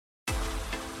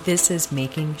This is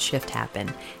Making Shift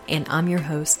Happen, and I'm your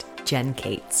host, Jen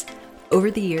Cates.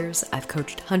 Over the years, I've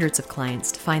coached hundreds of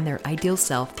clients to find their ideal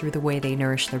self through the way they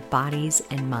nourish their bodies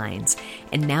and minds,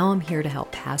 and now I'm here to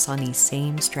help pass on these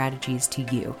same strategies to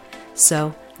you.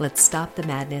 So let's stop the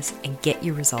madness and get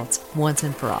your results once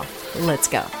and for all. Let's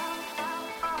go.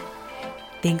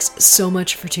 Thanks so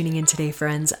much for tuning in today,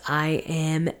 friends. I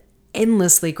am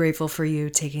endlessly grateful for you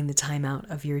taking the time out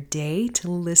of your day to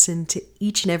listen to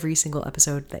each and every single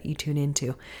episode that you tune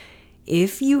into.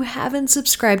 If you haven't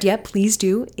subscribed yet, please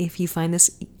do if you find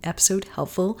this episode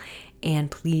helpful,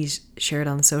 and please share it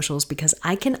on the socials because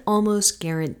I can almost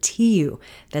guarantee you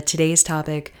that today's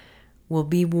topic will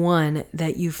be one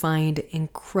that you find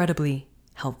incredibly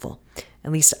helpful.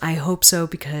 At least I hope so,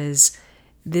 because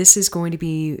this is going to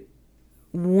be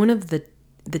one of the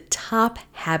top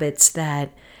habits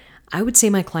that I would say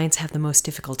my clients have the most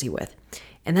difficulty with,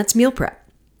 and that's meal prep.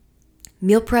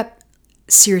 Meal prep,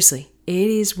 seriously, it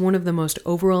is one of the most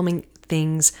overwhelming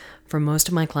things for most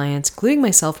of my clients, including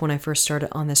myself when I first started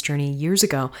on this journey years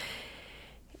ago.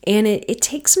 And it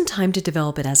takes some time to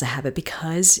develop it as a habit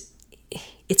because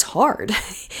it's hard.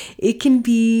 It can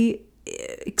be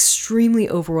extremely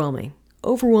overwhelming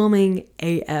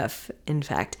AF, in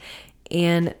fact.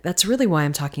 And that's really why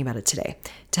I'm talking about it today,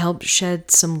 to help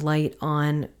shed some light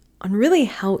on really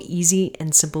how easy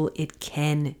and simple it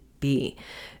can be,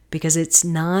 because it's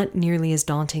not nearly as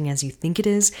daunting as you think it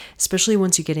is, especially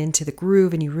once you get into the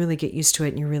groove and you really get used to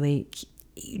it and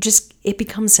it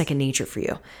becomes second nature for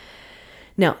you.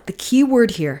 Now, the key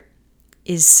word here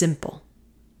is simple.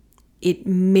 It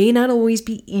may not always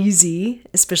be easy,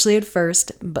 especially at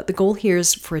first, but the goal here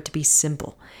is for it to be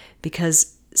simple,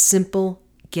 because simple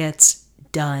gets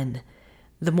done.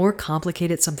 The more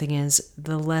complicated something is,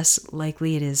 the less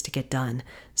likely it is to get done.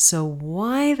 So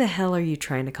why the hell are you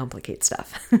trying to complicate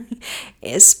stuff?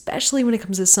 Especially when it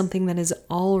comes to something that is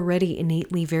already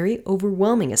innately very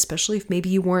overwhelming, especially if maybe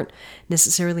you weren't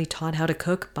necessarily taught how to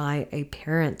cook by a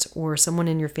parent or someone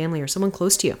in your family or someone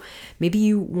close to you. Maybe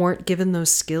you weren't given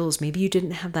those skills. Maybe you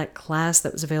didn't have that class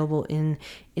that was available in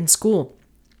school,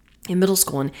 in middle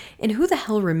school. And who the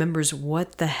hell remembers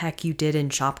what the heck you did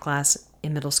in shop class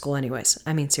in middle school anyways?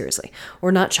 I mean, seriously.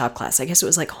 Or not shop class. I guess it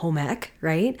was like home ec,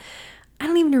 right? I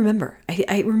don't even remember.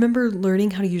 I remember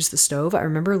learning how to use the stove. I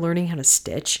remember learning how to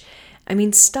stitch. I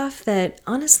mean, stuff that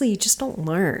honestly you just don't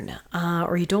learn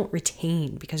or you don't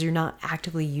retain because you're not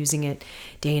actively using it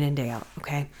day in and day out,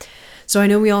 okay? So I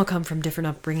know we all come from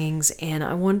different upbringings, and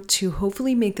I want to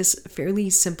hopefully make this fairly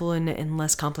simple and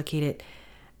less complicated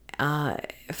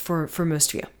for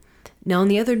most of you. Now, on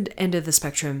the other end of the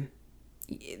spectrum,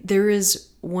 there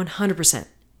is 100%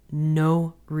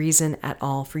 no reason at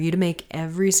all for you to make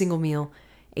every single meal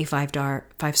a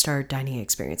five-star dining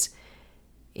experience.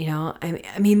 You know,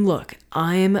 I mean, look,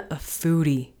 I'm a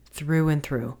foodie through and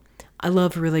through. I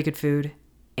love really good food,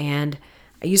 and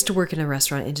I used to work in a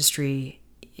restaurant industry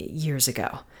years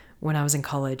ago when I was in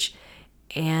college.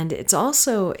 And it's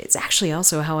actually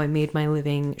also how I made my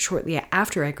living shortly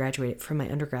after I graduated from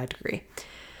my undergrad degree.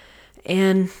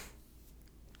 And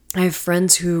I have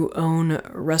friends who own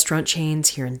restaurant chains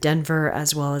here in Denver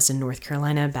as well as in North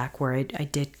Carolina, back where I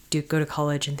did go to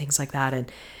college and things like that.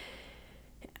 And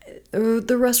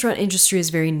the restaurant industry is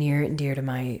very near and dear to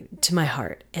my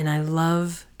heart. And I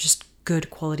love just good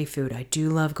quality food. I do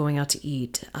love going out to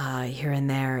eat here and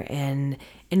there and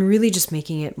really just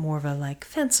making it more of a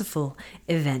fanciful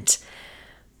event.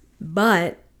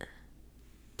 But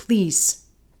please,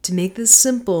 to make this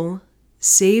simple,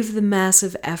 save the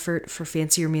massive effort for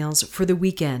fancier meals for the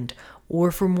weekend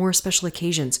or for more special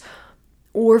occasions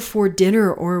or for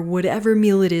dinner or whatever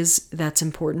meal it is that's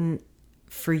important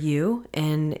for you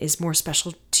and is more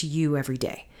special to you every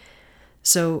day.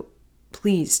 So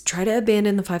please try to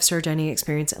abandon the five-star dining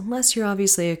experience unless you're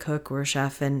obviously a cook or a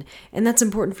chef, and that's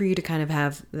important for you to kind of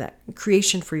have that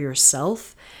creation for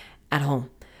yourself at home.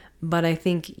 But I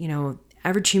think,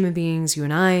 average human beings, you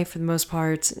and I, for the most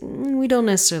part, we don't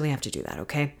necessarily have to do that,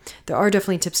 okay? There are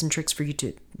definitely tips and tricks for you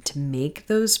to make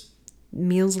those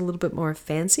meals a little bit more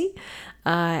fancy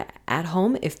at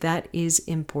home if that is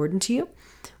important to you.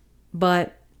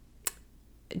 But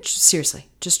seriously,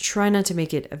 just try not to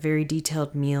make it a very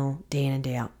detailed meal day in and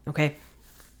day out, okay?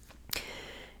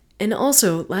 And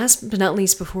also, last but not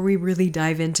least, before we really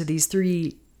dive into these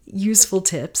 3 useful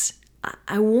tips,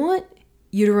 I want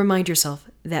you to remind yourself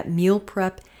that meal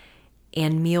prep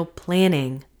and meal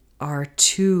planning are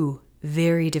 2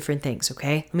 very different things,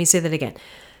 okay? Let me say that again.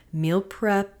 Meal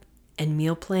prep and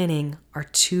meal planning are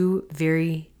 2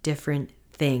 very different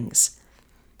things.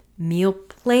 Meal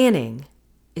planning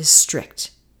is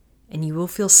strict, and you will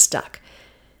feel stuck.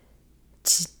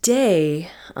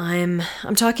 Today, I'm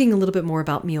talking a little bit more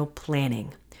about meal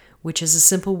planning, which is a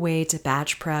simple way to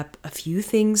batch prep a few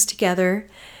things together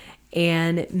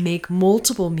and make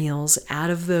multiple meals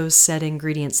out of those set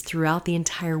ingredients throughout the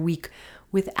entire week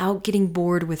without getting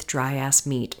bored with dry ass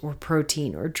meat or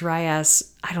protein or dry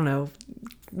ass, I don't know,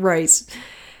 rice.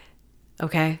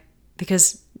 Okay?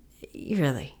 Because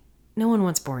really, no one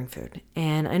wants boring food.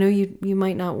 And I know you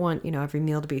might not want, every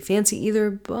meal to be fancy either,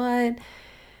 but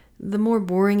the more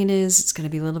boring it is, it's going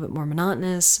to be a little bit more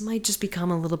monotonous. It might just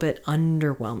become a little bit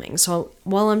underwhelming. So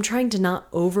while I'm trying to not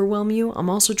overwhelm you,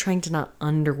 I'm also trying to not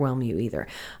underwhelm you either.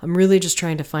 I'm really just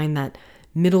trying to find that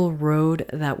middle road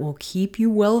that will keep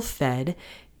you well fed,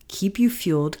 keep you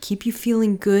fueled, keep you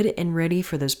feeling good and ready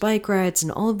for those bike rides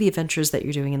and all of the adventures that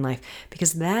you're doing in life.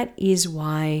 Because that is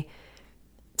why...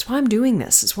 It's why I'm doing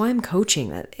this. It's why I'm coaching.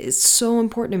 That is so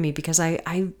important to me because I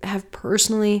have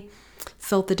personally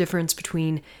felt the difference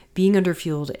between being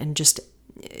underfueled and just,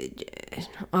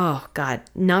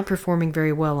 not performing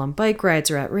very well on bike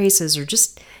rides or at races or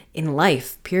just in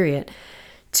life, period,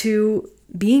 to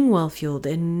being well fueled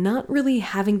and not really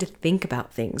having to think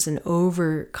about things and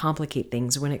overcomplicate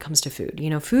things when it comes to food.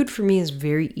 Food for me is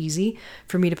very easy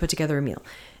for me to put together a meal.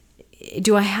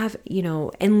 Do I have,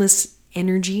 endless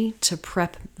energy to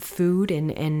prep food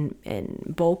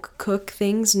and bulk cook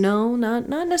things? No, not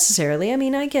necessarily. I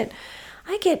mean, I get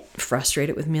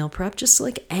frustrated with meal prep just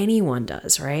like anyone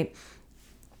does, right?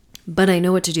 But I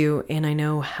know what to do and I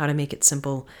know how to make it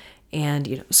simple,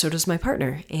 and so does my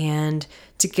partner, and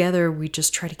together we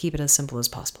just try to keep it as simple as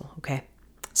possible. Okay,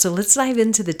 so let's dive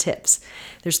into the tips.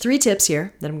 There's 3 tips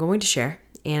here that I'm going to share,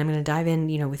 and I'm going to dive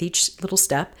in with each little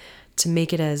step to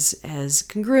make it as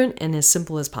congruent and as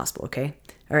simple as possible. Okay,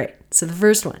 all right, so the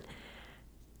first one,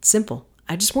 simple.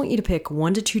 I just want you to pick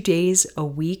 1 to 2 days a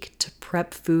week to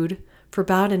prep food for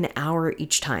about an hour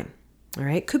each time. All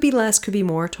right, could be less, could be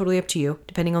more, totally up to you,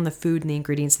 depending on the food and the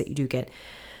ingredients that you do get.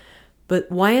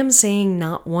 But why I'm saying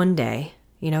not one day,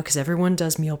 because everyone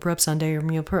does meal prep Sunday or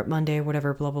meal prep Monday,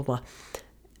 whatever, blah, blah, blah.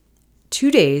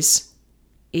 2 days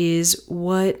is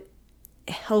what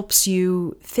helps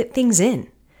you fit things in.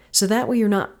 So that way you're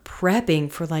not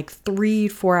prepping for like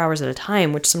 3-4 hours at a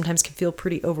time, which sometimes can feel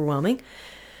pretty overwhelming.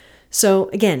 So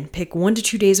again, pick 1 to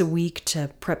 2 days a week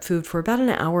to prep food for about an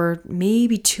hour,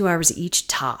 maybe 2 hours each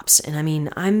tops. And I mean,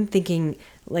 I'm thinking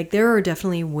like there are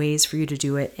definitely ways for you to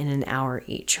do it in an hour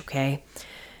each, okay?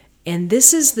 And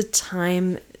this is the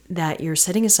time that you're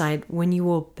setting aside when you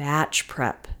will batch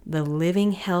prep the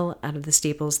living hell out of the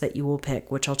staples that you will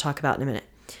pick, which I'll talk about in a minute.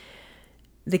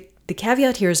 The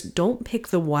caveat here is don't pick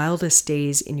the wildest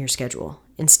days in your schedule.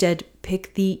 Instead,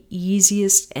 pick the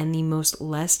easiest and the most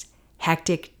less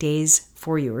hectic days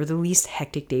for you, or the least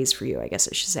hectic days for you, I guess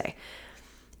I should say.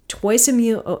 Twice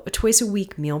a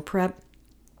week meal prep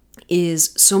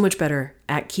is so much better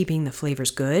at keeping the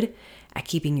flavors good, at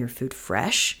keeping your food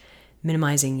fresh,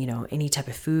 minimizing, any type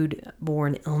of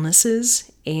food-borne illnesses,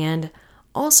 and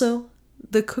also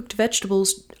the cooked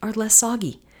vegetables are less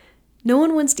soggy. No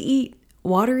one wants to eat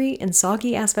watery and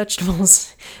soggy ass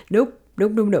vegetables. Nope.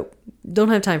 Don't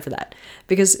have time for that,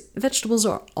 because vegetables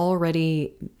are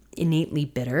already innately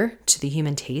bitter to the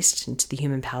human taste and to the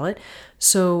human palate.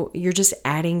 So you're just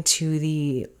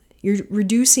you're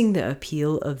reducing the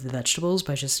appeal of the vegetables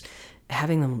by just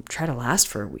having them try to last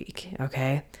for a week.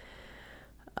 Okay.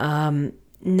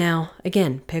 Now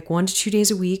again, pick 1 to 2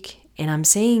 days a week, and I'm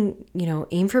saying,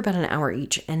 aim for about an hour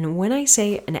each. And when I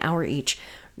say an hour each,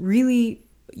 really,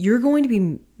 you're going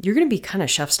to be kind of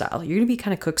chef style. You're going to be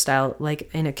kind of cook style, like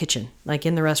in a kitchen, like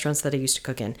in the restaurants that I used to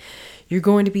cook in. You're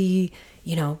going to be,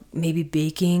 maybe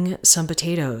baking some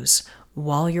potatoes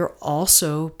while you're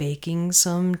also baking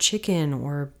some chicken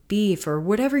or beef or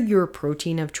whatever your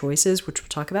protein of choice is, which we'll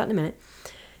talk about in a minute.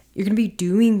 You're going to be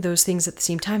doing those things at the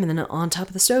same time. And then on top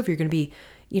of the stove, you're going to be,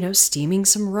 steaming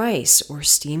some rice or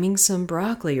steaming some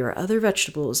broccoli or other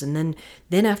vegetables. And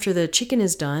then after the chicken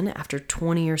is done, after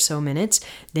 20 or so minutes,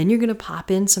 then you're going to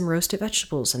pop in some roasted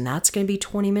vegetables. And that's going to be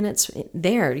 20 minutes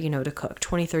there, to cook,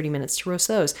 20, 30 minutes to roast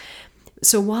those.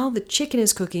 So while the chicken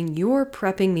is cooking, you're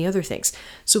prepping the other things.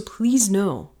 So please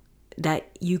know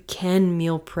that you can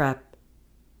meal prep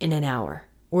in an hour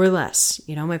or less.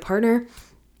 My partner,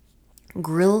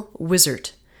 Grill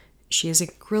Wizard. She is a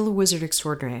grill wizard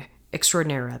extraordinaire.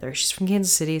 She's from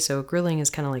Kansas City, so grilling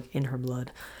is kind of like in her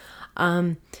blood.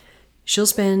 She'll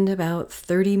spend about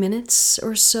 30 minutes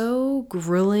or so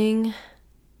grilling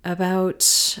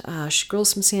she grills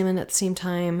some salmon at the same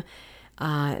time,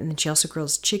 and then she also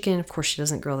grills chicken. Of course, she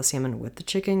doesn't grill the salmon with the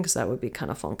chicken because that would be kind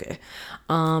of funky.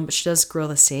 But she does grill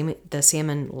the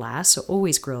salmon last, so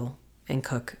always grill and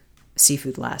cook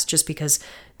seafood last, just because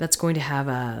that's going to have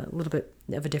a little bit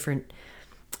of a different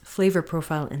flavor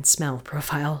profile and smell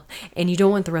profile, and you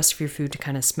don't want the rest of your food to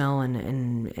kind of smell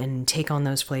and take on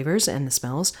those flavors and the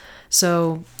smells.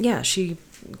 So yeah, she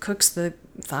cooks the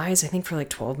thighs, I think, for like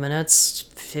 12 minutes,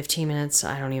 15 minutes,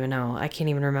 I don't even know, I can't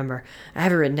even remember, I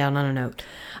have it written down on a note.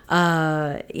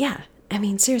 Yeah, I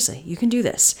mean, seriously, you can do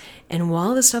this. And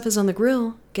while the stuff is on the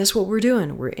grill, guess what we're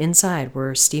doing? We're inside,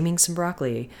 we're steaming some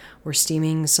broccoli, we're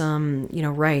steaming some,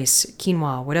 rice,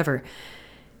 quinoa, whatever.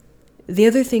 The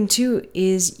other thing, too,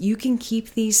 is you can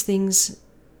keep these things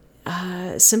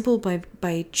simple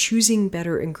by choosing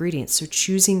better ingredients. So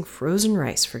choosing frozen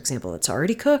rice, for example, it's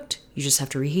already cooked. You just have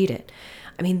to reheat it.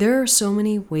 I mean, there are so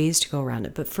many ways to go around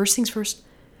it. But first things first,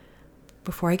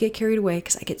 before I get carried away,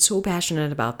 because I get so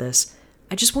passionate about this,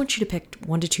 I just want you to pick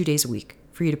 1 to 2 days a week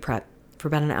for you to prep for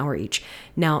about an hour each.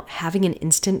 Now, having an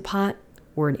Instant Pot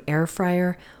or an air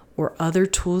fryer or other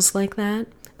tools like that,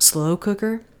 slow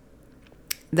cooker,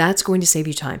 that's going to save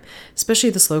you time, especially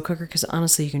the slow cooker, because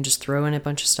honestly, you can just throw in a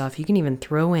bunch of stuff. You can even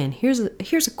throw in, here's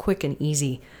a quick and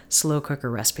easy slow cooker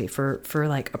recipe for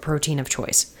like a protein of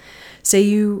choice. Say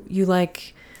you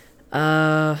like,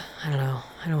 I don't know,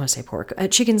 I don't want to say pork.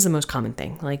 Chicken's the most common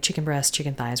thing, like chicken breast,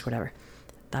 chicken thighs, whatever.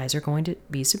 Thighs are going to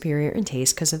be superior in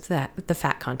taste because of the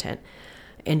fat content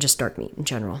and just dark meat in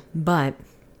general. But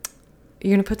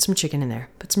you're going to put some chicken in there.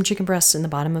 Put some chicken breasts in the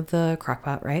bottom of the crock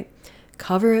pot, right?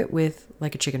 Cover it with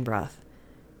like a chicken broth.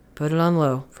 Put it on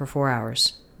low for 4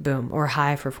 hours. Boom. Or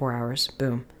high for 4 hours.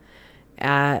 Boom.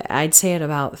 I'd say at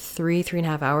about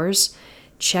 3.5 hours.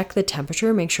 Check the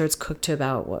temperature. Make sure it's cooked to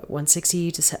about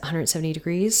 160 to 170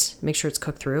 degrees. Make sure it's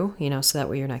cooked through, so that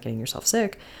way you're not getting yourself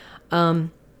sick.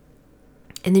 And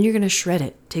then you're going to shred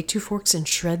it. Take 2 forks and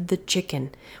shred the chicken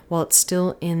while it's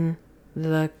still in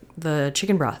the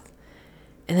chicken broth.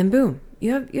 And then boom,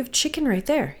 you have chicken right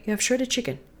there. You have shredded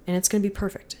chicken. And it's going to be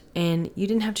perfect. And you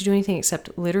didn't have to do anything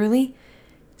except literally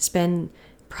spend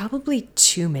probably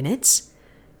 2 minutes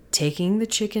taking the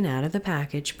chicken out of the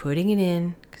package, putting it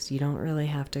in, because you don't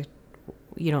have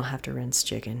to rinse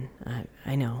chicken.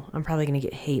 I know, I'm probably going to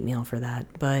get hate mail for that,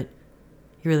 but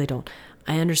you really don't.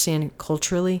 I understand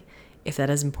culturally if that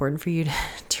is important for you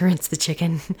to rinse the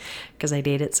chicken, because I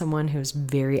dated someone who was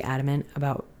very adamant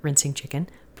about rinsing chicken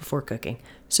before cooking.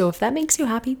 So if that makes you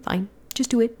happy, fine,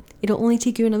 just do it. It'll only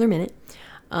take you another minute,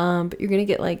 but you're gonna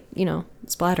get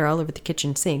splatter all over the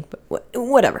kitchen sink. But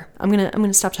whatever. I'm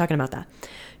gonna stop talking about that.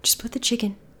 Just put the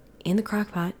chicken in the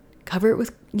crock pot, cover it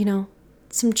with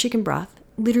some chicken broth.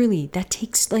 Literally, that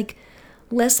takes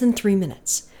less than 3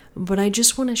 minutes. But I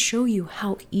just want to show you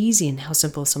how easy and how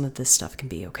simple some of this stuff can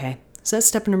be. Okay, so that's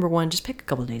step number 1. Just pick a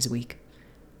couple days a week.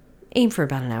 Aim for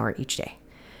about an hour each day.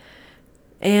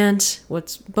 And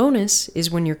what's bonus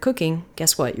is when you're cooking,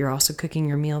 guess what? You're also cooking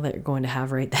your meal that you're going to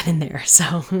have right then and there.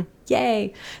 So,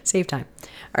 yay, save time.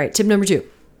 All right, tip number 2.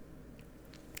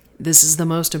 This is the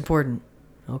most important,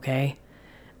 okay?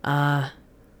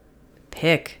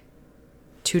 Pick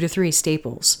 2 to 3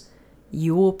 staples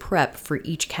you will prep for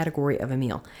each category of a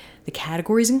meal. The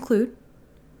categories include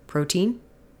protein,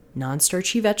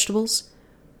 non-starchy vegetables,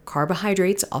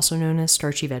 carbohydrates, also known as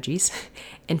starchy veggies,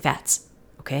 and fats,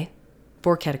 okay?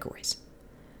 4 categories.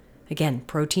 Again,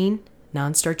 protein,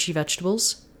 non-starchy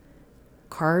vegetables,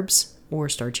 carbs or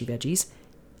starchy veggies,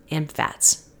 and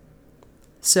fats.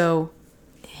 So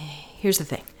here's the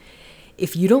thing.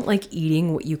 If you don't like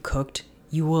eating what you cooked,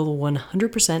 you will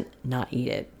 100% not eat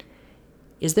it.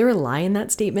 Is there a lie in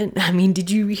that statement? I mean,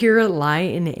 did you hear a lie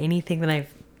in anything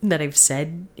that I've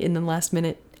said in the last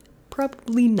minute?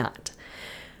 Probably not.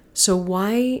 So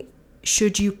why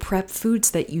should you prep foods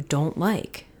that you don't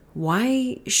like?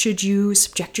 Why should you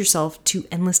subject yourself to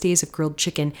endless days of grilled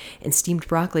chicken and steamed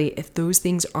broccoli if those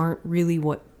things aren't really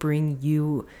what bring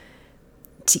you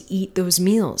to eat those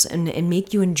meals and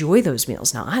make you enjoy those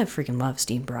meals? Now, I freaking love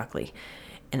steamed broccoli,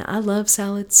 and I love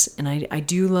salads, and I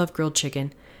do love grilled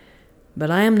chicken,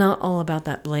 but I am not all about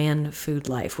that bland food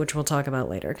life, which we'll talk about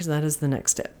later, because that is the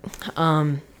next step.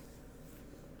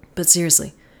 But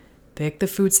seriously, pick the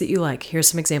foods that you like. Here's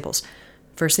some examples.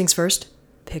 First things first,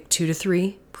 pick 2 to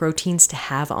 3 proteins to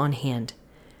have on hand.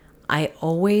 I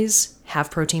always have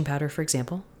protein powder, for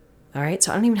example. All right,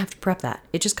 so I don't even have to prep that.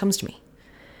 It just comes to me.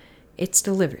 It's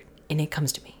delivered, and it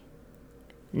comes to me.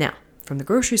 Now, from the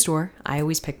grocery store, I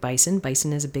always pick bison.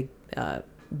 Bison is a big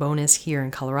bonus here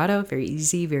in Colorado. Very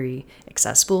easy, very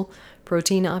accessible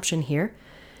protein option here.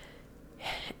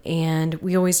 And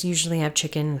we always usually have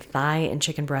chicken thigh and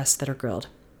chicken breasts that are grilled,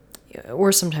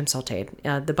 or sometimes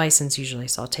sauteed. The bison's usually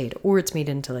sauteed, or it's made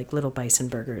into little bison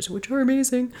burgers, which are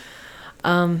amazing.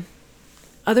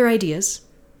 Other ideas: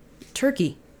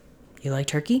 turkey. Do you like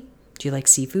turkey? Do you like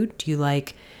seafood? Do you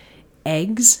like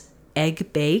eggs?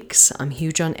 Egg bakes. I'm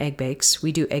huge on egg bakes.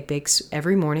 We do egg bakes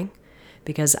every morning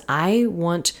because I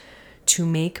want to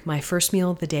make my first meal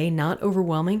of the day not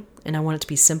overwhelming, and I want it to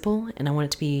be simple, and I want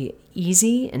it to be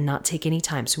easy and not take any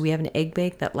time. So we have an egg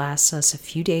bake that lasts us a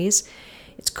few days.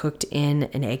 It's cooked in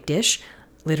an egg dish.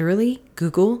 Literally,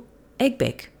 Google egg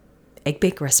bake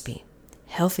recipe,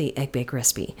 healthy egg bake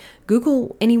recipe.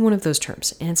 Google any one of those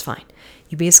terms, and it's fine.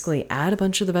 You basically add a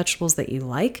bunch of the vegetables that you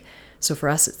like. So for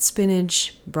us, it's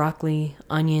spinach, broccoli,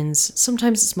 onions.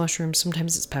 Sometimes it's mushrooms,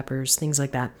 sometimes it's peppers, things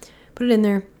like that. Put it in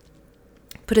there.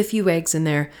 Put a few eggs in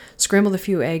there. Scramble a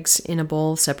few eggs in a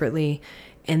bowl separately.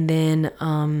 And then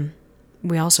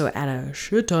we also add a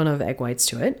shit ton of egg whites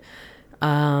to it.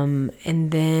 And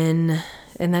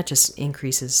that just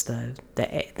increases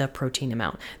the protein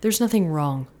amount. There's nothing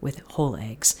wrong with whole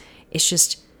eggs. It's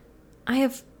just, I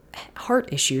have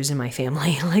heart issues in my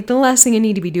family. Like, the last thing I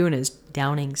need to be doing is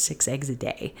downing 6 eggs a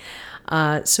day.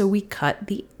 So we cut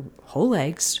the whole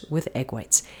eggs with egg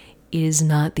whites. It is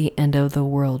not the end of the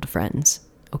world, friends.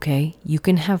 Okay? You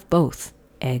can have both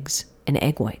eggs and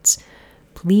egg whites.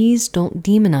 Please don't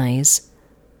demonize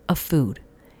a food.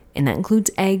 And that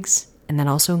includes eggs, and that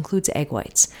also includes egg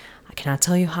whites. I cannot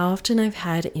tell you how often I've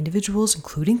had individuals,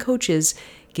 including coaches,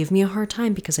 give me a hard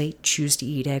time because I choose to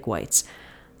eat egg whites.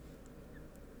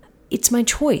 It's my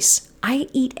choice. I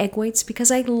eat egg whites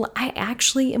because I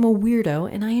actually am a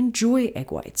weirdo and I enjoy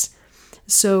egg whites.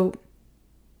 So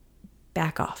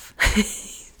back off.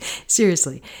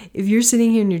 Seriously, if you're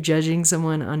sitting here and you're judging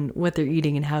someone on what they're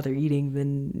eating and how they're eating,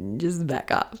 then just back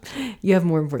off. You have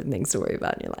more important things to worry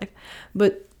about in your life.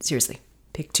 But seriously,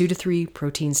 pick 2 to 3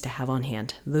 proteins to have on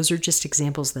hand. Those are just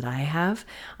examples that I have.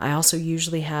 I also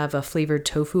usually have a flavored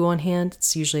tofu on hand.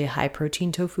 It's usually a high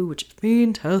protein tofu, which is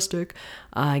fantastic.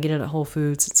 I get it at Whole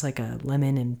Foods. It's like a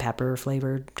lemon and pepper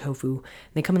flavored tofu.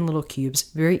 They come in little cubes,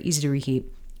 very easy to reheat.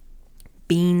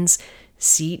 Beans,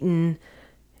 seitan,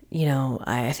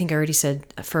 I think I already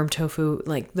said firm tofu.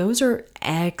 Like, those are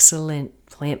excellent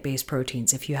plant-based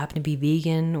proteins. If you happen to be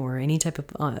vegan or any type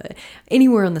of,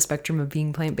 anywhere on the spectrum of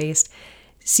being plant-based.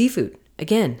 Seafood.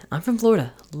 Again, I'm from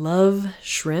Florida. Love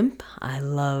shrimp. I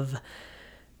love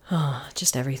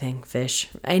just everything. Fish.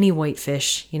 Any white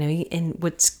fish, and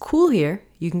what's cool here,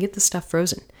 you can get the stuff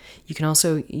frozen. You can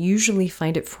also usually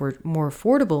find it for more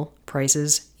affordable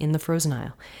prices in the frozen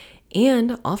aisle.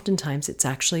 And oftentimes it's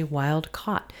actually wild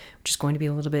caught, which is going to be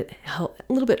a little bit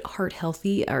heart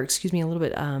healthy, or a little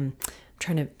bit,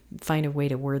 trying to find a way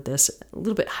to word this, a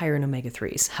little bit higher in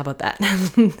omega-3s. How about that?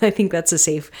 I think that's a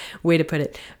safe way to put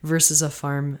it versus a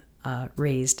farm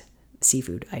raised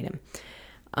seafood item.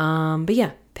 But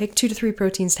yeah, pick 2 to 3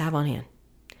 proteins to have on hand.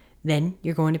 Then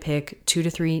you're going to pick 2 to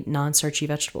 3 non-starchy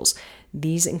vegetables.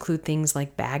 These include things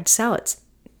like bagged salads,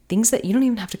 things that you don't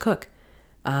even have to cook.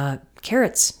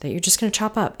 Carrots that you're just going to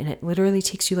chop up, and it literally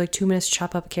takes you like 2 minutes to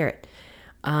chop up a carrot.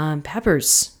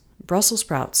 Peppers, Brussels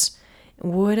sprouts,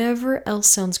 whatever else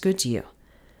sounds good to you.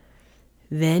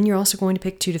 Then you're also going to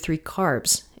pick 2 to 3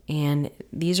 carbs, and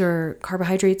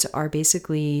carbohydrates are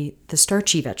basically the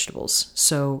starchy vegetables.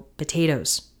 So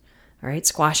potatoes, all right,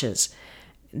 squashes.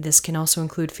 This can also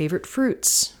include favorite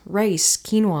fruits, rice,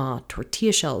 quinoa,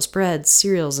 tortilla shells, breads,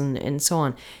 cereals, and so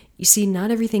on. You see, not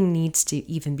everything needs to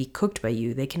even be cooked by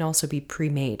you. They can also be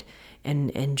pre-made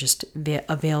and just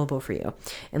available for you.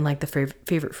 And like the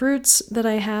favorite fruits that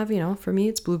I have, for me,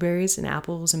 it's blueberries and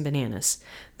apples and bananas.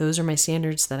 Those are my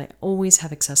standards that I always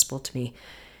have accessible to me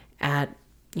at,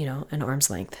 an arm's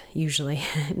length, usually.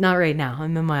 Not right now,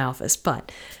 I'm in my office,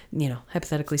 but,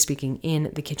 hypothetically speaking,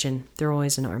 in the kitchen, they're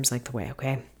always an arm's length away,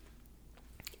 okay?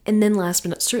 And then last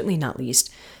but certainly not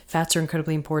least, fats are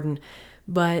incredibly important.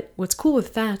 But what's cool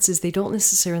with fats is they don't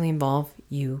necessarily involve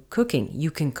you cooking. You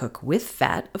can cook with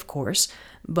fat, of course,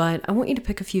 but I want you to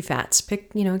pick a few fats.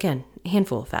 Pick, again, a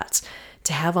handful of fats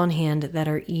to have on hand that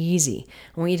are easy.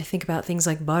 I want you to think about things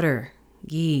like butter,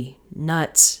 ghee,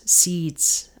 nuts,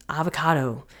 seeds,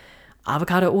 avocado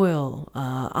oil,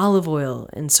 olive oil,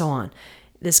 and so on.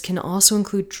 This can also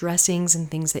include dressings and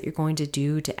things that you're going to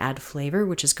do to add flavor,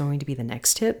 which is going to be the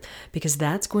next tip, because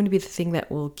that's going to be the thing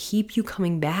that will keep you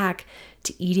coming back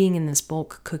to eating in this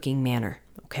bulk cooking manner,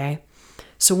 okay?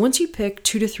 So once you pick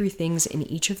 2 to 3 things in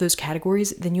each of those categories,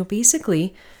 then you'll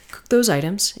basically cook those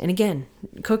items. And again,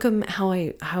 cook them how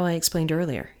I explained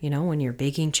earlier, when you're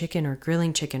baking chicken or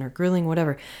grilling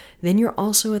whatever. Then you're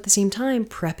also at the same time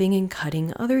prepping and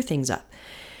cutting other things up.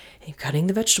 You're cutting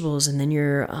the vegetables, and then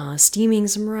you're steaming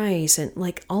some rice, and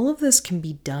like all of this can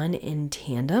be done in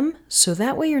tandem, so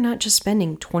that way you're not just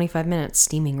spending 25 minutes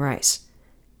steaming rice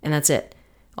and that's it.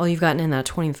 All you've gotten in that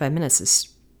 25 minutes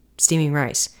is steaming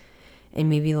rice, and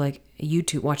maybe like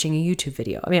watching a YouTube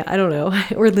video. I mean, I don't know,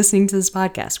 or listening to this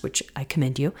podcast, which I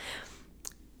commend you.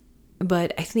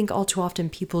 But I think all too often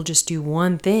people just do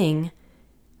one thing,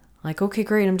 like, okay,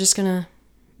 great, I'm just gonna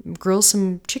grill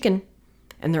some chicken,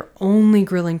 and they're only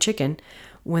grilling chicken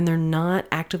when they're not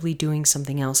actively doing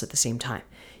something else at the same time.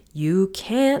 You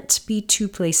can't be two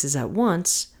places at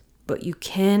once, but you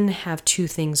can have two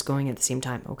things going at the same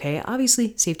time, okay?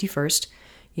 Obviously, safety first.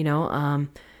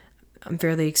 I'm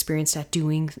fairly experienced at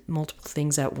doing multiple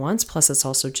things at once. Plus, it's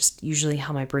also just usually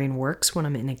how my brain works when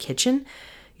I'm in a kitchen.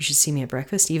 You should see me at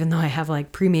breakfast. Even though I have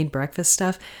like pre-made breakfast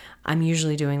stuff, I'm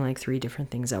usually doing like 3 different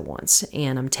things at once.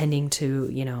 And I'm tending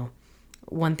to,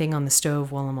 one thing on the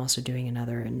stove while I'm also doing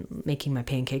another and making my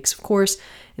pancakes, of course,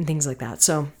 and things like that.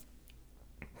 So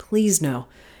please know,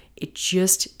 it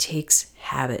just takes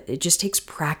habit. It just takes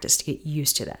practice to get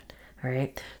used to that. All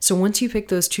right. So once you pick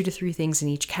those 2 to 3 things in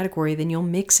each category, then you'll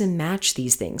mix and match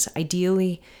these things,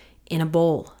 ideally in a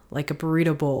bowl, like a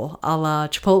burrito bowl, a la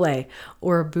Chipotle,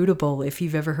 or a Buddha bowl, if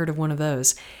you've ever heard of one of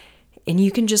those. And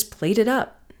you can just plate it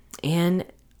up. And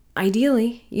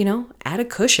ideally, add a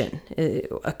cushion.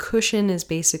 A cushion is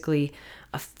basically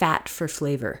a fat for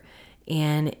flavor.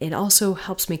 And it also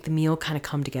helps make the meal kind of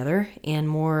come together and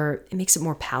it makes it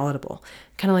more palatable.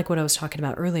 Kind of like what I was talking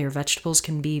about earlier, vegetables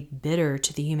can be bitter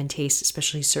to the human taste,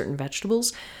 especially certain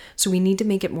vegetables. So we need to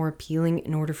make it more appealing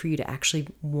in order for you to actually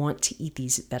want to eat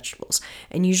these vegetables.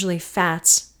 And usually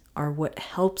fats are what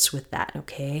helps with that,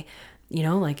 okay?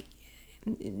 Like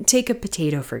take a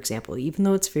potato, for example. Even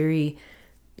though it's very,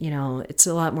 it's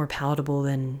a lot more palatable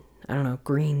than, I don't know,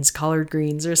 greens, collard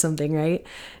greens or something, right?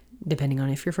 Depending on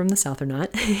if you're from the South or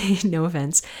not. No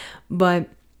offense. But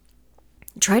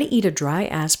try to eat a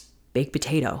dry-ass baked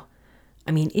potato.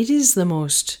 I mean, it is the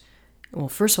most, well,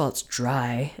 first of all, it's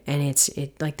dry, and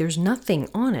it there's nothing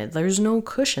on it. There's no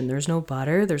cushion. There's no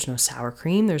butter. There's no sour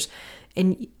cream.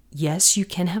 And yes, you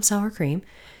can have sour cream.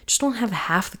 Just don't have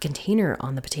half the container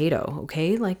on the potato,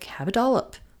 okay? Like, have a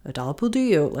dollop. A dollop will do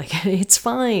you. Like, it's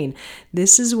fine.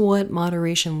 This is what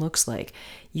moderation looks like.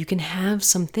 You can have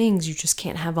some things, you just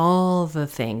can't have all the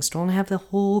things. Don't have the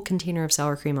whole container of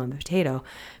sour cream on the potato,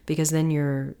 because then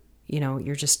you're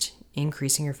just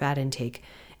increasing your fat intake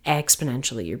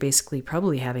exponentially. You're basically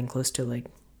probably having close to like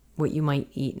what you might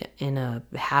eat in a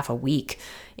half a week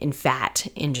in fat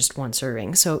in just one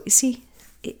serving. So you see,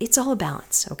 it's all a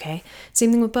balance, okay?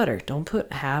 Same thing with butter. Don't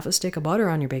put half a stick of butter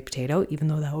on your baked potato, even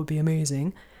though that would be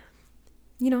amazing.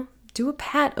 Do a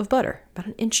pat of butter, about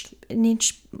an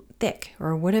inch thick,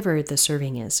 or whatever the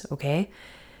serving is, okay?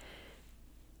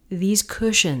 These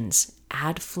cushions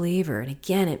add flavor, and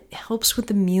again, it helps with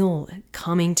the meal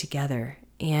coming together.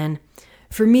 And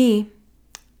for me,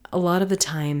 a lot of the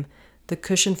time, the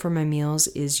cushion for my meals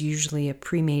is usually a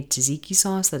pre-made tzatziki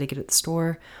sauce that I get at the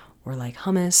store, or like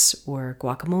hummus, or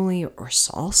guacamole, or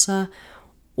salsa,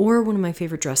 or one of my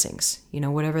favorite dressings,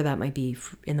 whatever that might be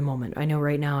in the moment. I know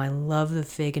right now I love the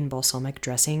fig and balsamic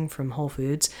dressing from Whole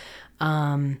Foods.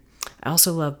 I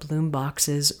also love Bloom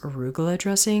Box's arugula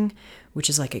dressing, which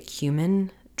is like a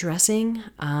cumin dressing.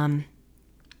 And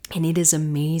it is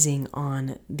amazing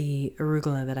on the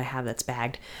arugula that I have that's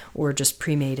bagged or just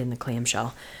pre-made in the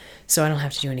clamshell. So I don't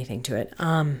have to do anything to it.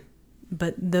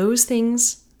 But those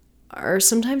things are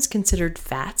sometimes considered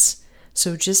fats.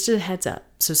 So just a heads up.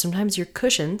 So sometimes your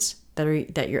cushions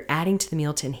that you're adding to the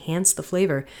meal to enhance the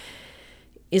flavor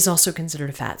is also considered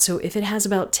a fat. So if it has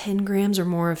about 10 grams or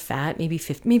more of fat, maybe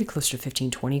closer to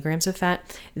 15, 20 grams of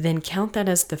fat, then count that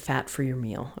as the fat for your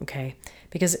meal, okay?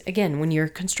 Because again, when you're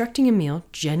constructing a meal,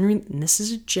 and this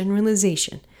is a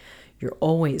generalization, you're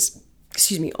always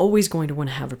going to want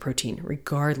to have a protein,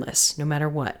 regardless, no matter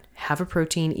what. Have a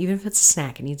protein, even if it's a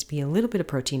snack, it needs to be a little bit of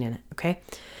protein in it, okay?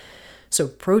 So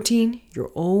protein, you're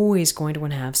always going to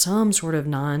want to have some sort of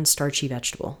non-starchy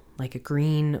vegetable, like a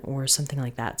green or something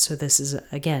like that. So this is,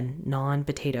 again,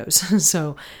 non-potatoes,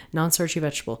 so non-starchy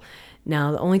vegetable.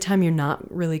 Now, the only time you're not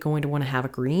really going to want to have a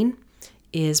green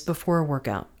is before a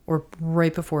workout or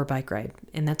right before a bike ride.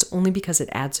 And that's only because it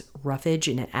adds roughage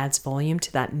and it adds volume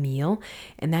to that meal.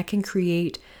 And that can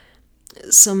create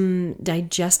some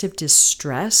digestive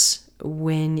distress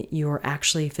when you're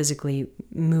actually physically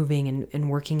moving and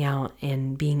working out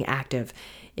and being active.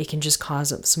 It can just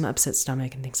cause some upset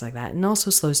stomach and things like that. And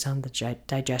also slows down the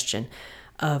digestion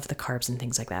of the carbs and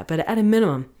things like that. But at a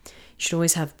minimum, you should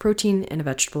always have protein and a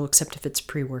vegetable, except if it's a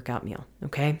pre-workout meal,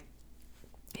 okay?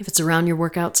 If it's around your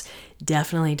workouts,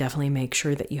 definitely make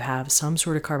sure that you have some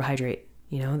sort of carbohydrate.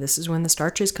 This is when the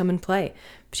starches come in play.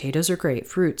 Potatoes are great,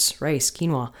 fruits, rice,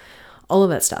 quinoa, all of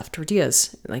that stuff,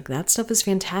 tortillas, like that stuff is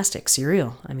fantastic.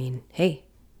 Cereal, I mean, hey,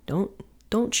 don't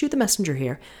don't shoot the messenger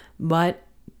here, but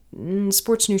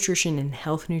sports nutrition and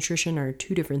health nutrition are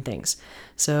two different things.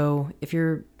 So if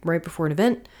you're right before an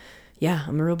event, yeah,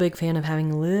 I'm a real big fan of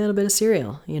having a little bit of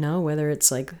cereal, whether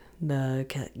it's like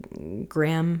the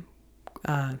graham,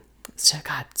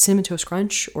 Cinnamon Toast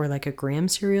Crunch or like a graham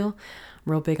cereal.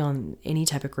 I'm real big on any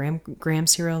type of graham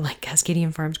cereal, like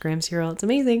Cascadian Farms graham cereal. It's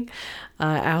amazing.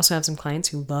 I also have some clients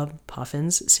who love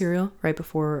Puffins cereal right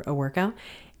before a workout.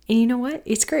 And you know what?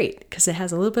 It's great because it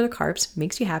has a little bit of carbs,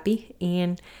 makes you happy,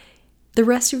 and the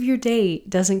rest of your day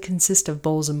doesn't consist of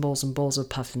bowls and bowls and bowls of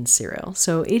Puffins cereal.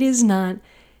 So it is not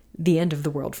the end of the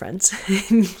world, friends.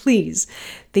 Please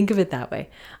think of it that way.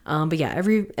 But yeah,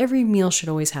 every meal should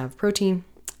always have protein,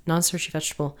 non-starchy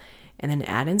vegetable, and then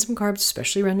add in some carbs,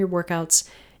 especially around your workouts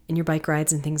and your bike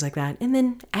rides and things like that. And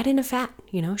then add in a fat,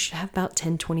 should have about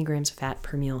 10, 20 grams of fat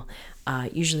per meal,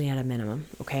 usually at a minimum,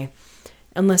 okay?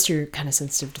 Unless you're kind of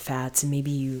sensitive to fats and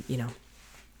maybe you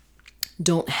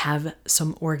don't have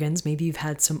some organs, maybe you've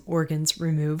had some organs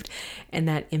removed and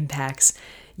that impacts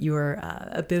your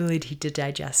ability to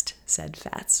digest said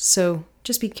fats. So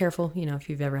just be careful, if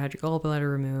you've ever had your gallbladder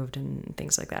removed and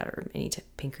things like that, or any type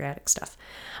of pancreatic stuff.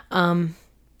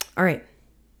 All right.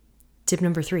 Tip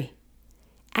number 3,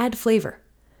 add flavor.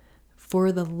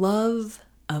 For the love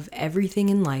of everything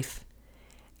in life,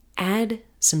 add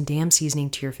some damn seasoning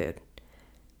to your food.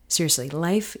 Seriously,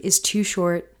 life is too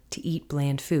short to eat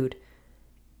bland food.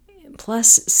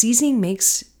 Plus, seasoning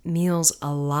makes meals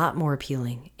a lot more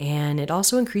appealing, and it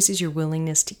also increases your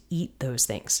willingness to eat those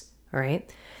things, all right?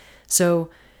 So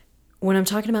when I'm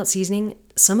talking about seasoning,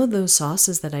 some of those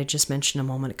sauces that I just mentioned a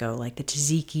moment ago, like the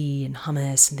tzatziki and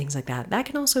hummus and things like that, that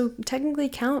can also technically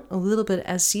count a little bit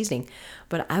as seasoning.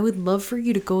 But I would love for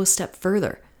you to go a step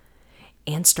further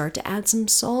and start to add some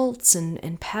salts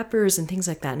and peppers and things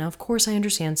like that. Now, of course, I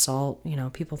understand salt.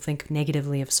 People think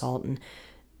negatively of salt. And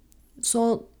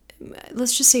salt,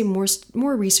 let's just say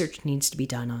more research needs to be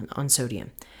done on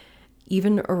sodium,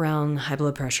 even around high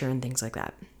blood pressure and things like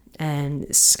that. And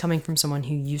this is coming from someone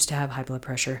who used to have high blood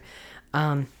pressure.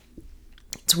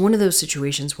 It's one of those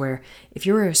situations where if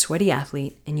you're a sweaty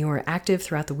athlete and you are active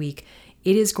throughout the week,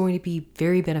 it is going to be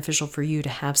very beneficial for you to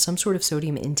have some sort of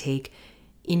sodium intake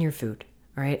in your food,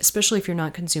 all right? Especially if you're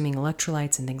not consuming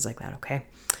electrolytes and things like that, okay?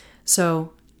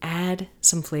 So add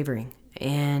some flavoring.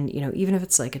 And, even if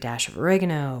it's like a dash of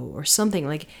oregano or something,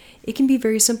 like it can be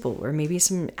very simple, or maybe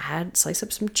slice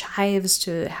up some chives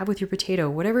to have with your potato,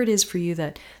 whatever it is for you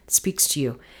that speaks to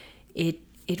you. It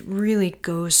really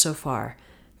goes so far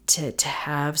to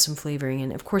have some flavoring.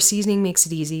 And of course, seasoning makes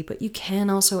it easy, but you can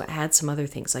also add some other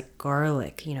things like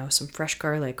garlic, some fresh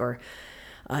garlic, or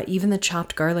even the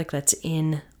chopped garlic that's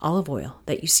in olive oil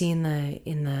that you see in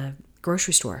the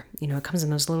grocery store. It comes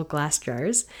in those little glass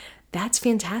jars. That's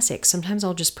fantastic. Sometimes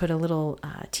I'll just put a little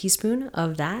teaspoon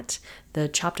of that, the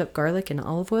chopped up garlic and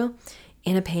olive oil,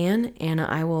 in a pan, and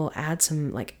I will add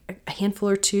some, like a handful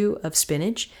or two of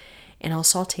spinach, and I'll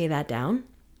saute that down.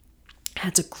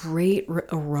 Adds a great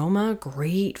aroma,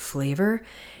 great flavor,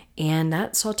 and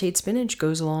that sauteed spinach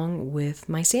goes along with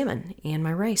my salmon and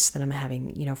my rice that I'm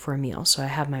having, for a meal. So I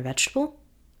have my vegetable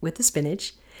with the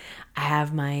spinach, I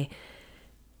have my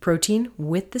protein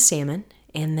with the salmon,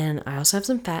 and then I also have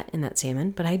some fat in that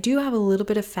salmon, but I do have a little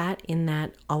bit of fat in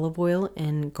that olive oil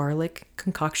and garlic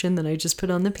concoction that I just put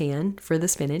on the pan for the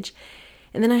spinach.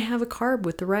 And then I have a carb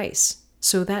with the rice.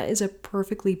 So that is a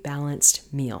perfectly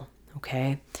balanced meal,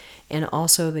 okay? And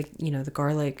also the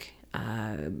garlic,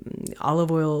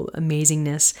 olive oil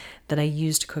amazingness that I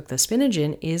use to cook the spinach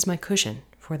in is my cushion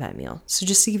for that meal. So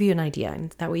just to give you an idea, and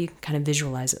that way you can kind of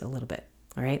visualize it a little bit,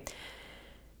 all right?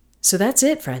 So that's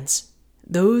it, friends.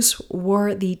 Those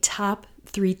were the top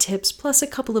 3 tips, plus a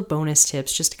couple of bonus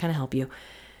tips just to kind of help you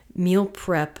meal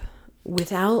prep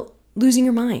without losing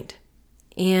your mind.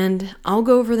 And I'll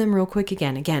go over them real quick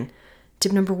again. Again,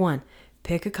 tip number 1,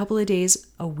 pick a couple of days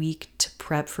a week to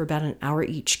prep for about an hour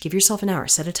each. Give yourself an hour.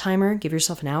 Set a timer. Give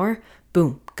yourself an hour.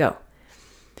 Boom, go.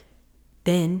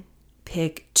 Then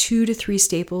pick 2 to 3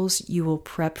 staples you will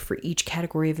prep for each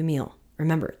category of a meal.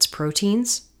 Remember, it's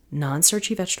proteins,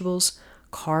 non-starchy vegetables,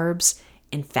 carbs,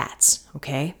 and fats,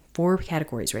 okay? 4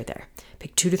 categories right there.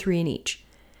 Pick 2 to 3 in each.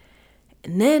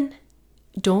 And then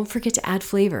don't forget to add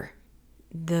flavor.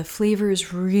 The flavor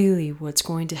is really what's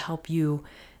going to help you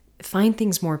find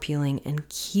things more appealing and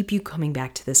keep you coming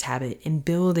back to this habit and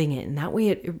building it. And that way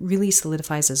it really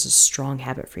solidifies as a strong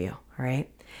habit for you, all right?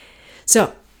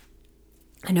 So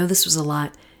I know this was a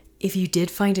lot. If you did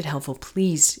find it helpful,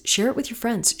 please share it with your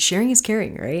friends. Sharing is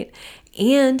caring, right?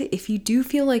 And if you do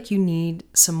feel like you need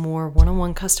some more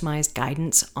one-on-one customized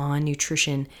guidance on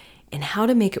nutrition and how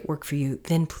to make it work for you,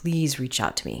 then please reach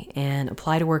out to me and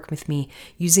apply to work with me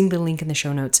using the link in the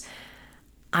show notes.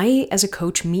 I, as a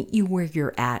coach, meet you where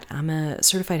you're at. I'm a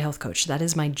certified health coach. That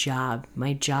is my job.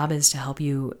 My job is to help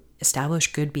you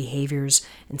establish good behaviors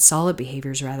and solid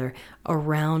behaviors, rather,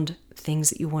 around things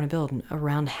that you want to build and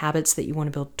around habits that you want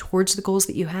to build towards the goals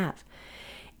that you have.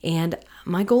 And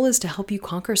my goal is to help you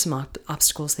conquer some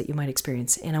obstacles that you might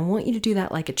experience. And I want you to do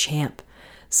that like a champ,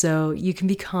 so you can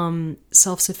become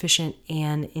self-sufficient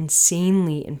and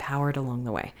insanely empowered along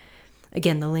the way.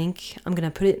 Again, the link, I'm going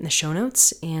to put it in the show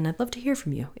notes, and I'd love to hear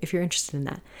from you if you're interested in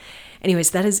that.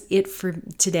 Anyways, that is it for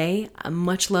today.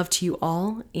 Much love to you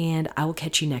all, and I will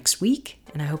catch you next week,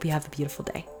 and I hope you have a beautiful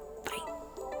day.